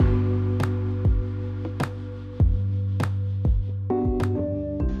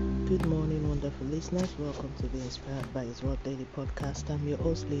listeners, welcome to the Inspired by His Word Daily Podcast. I'm your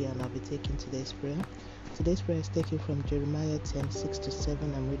host Leah and I'll be taking today's prayer. Today's prayer is taken from Jeremiah 10:6-7.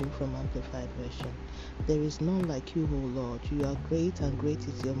 I'm reading from Amplified Version. There is none like you, O Lord. You are great, and great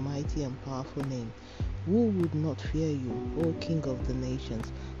is your mighty and powerful name. Who would not fear you, O King of the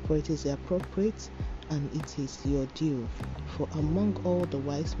nations? For it is appropriate and it is your due. For among all the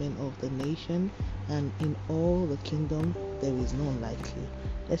wise men of the nation and in all the kingdom, there is none like you.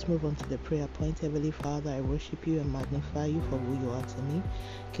 Let's move on to the prayer point. Heavenly Father, I worship you and magnify you for who you are to me.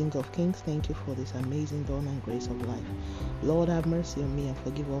 King of kings, thank you for this amazing dawn and grace of life. Lord, have mercy on me and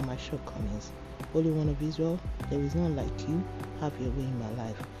forgive all my shortcomings. Holy One of Israel, there is none like you. Have your way in my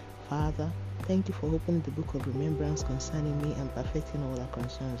life. Father, thank you for opening the book of remembrance concerning me and perfecting all that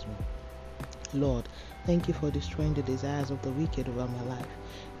concerns me. Lord, thank you for destroying the desires of the wicked over my life.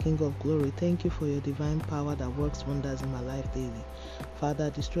 King of glory, thank you for your divine power that works wonders in my life daily. Father,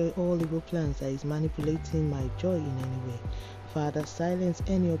 destroy all evil plans that is manipulating my joy in any way. Father, silence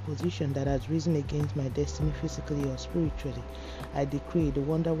any opposition that has risen against my destiny physically or spiritually. I decree the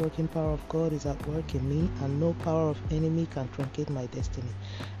wonder-working power of God is at work in me, and no power of enemy can truncate my destiny.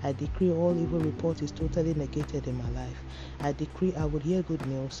 I decree all evil report is totally negated in my life. I decree I will hear good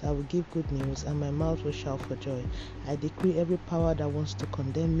news, I will give good news, and my mouth will shout for joy. I decree every power that wants to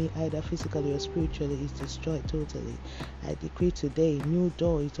condemn me, either physically or spiritually, is destroyed totally. I decree today a new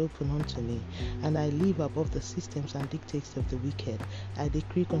door is open unto me, and I live above the systems and dictates of the wicked. I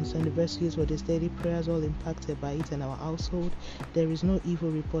decree concerning the verse used for this daily prayers, all impacted by it in our household, there is no evil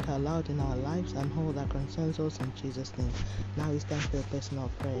report allowed in our lives and all that concerns us in Jesus' name. Now it's time for a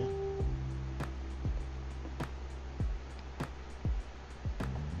personal prayer.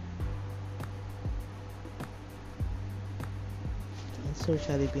 And so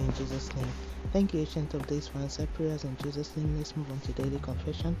shall it be in Jesus' name. Thank you, Ancient of Days, for answered prayers in Jesus' name. Let's move on to daily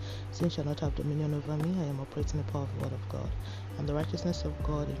confession. Sin shall not have dominion over me. I am operating the power of the Word of God. And the righteousness of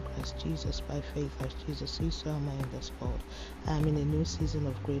God in Christ Jesus by faith, as Jesus is, so am I in this world. I am in a new season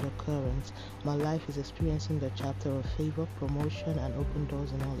of great occurrence. My life is experiencing the chapter of favor, promotion, and open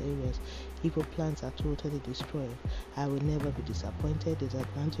doors in all areas. Evil plans are totally destroyed. I will never be disappointed,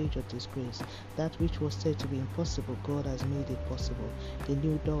 disadvantaged, or disgraced. That which was said to be impossible, God has made it possible. A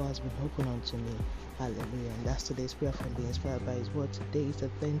new door has been opened unto me. Hallelujah. And that's today's prayer from being inspired by His Word. Today is the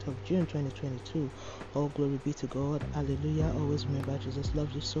 10th of June 2022. All glory be to God. Hallelujah. Always remember Jesus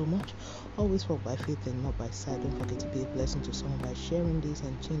loves you so much. Always walk by faith and not by sight. Don't forget to be a blessing to someone by sharing this,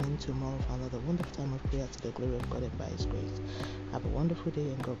 and tune in tomorrow for another wonderful time of prayer to the glory of God and by His grace. Have a wonderful day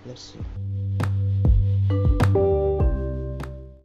and God bless you.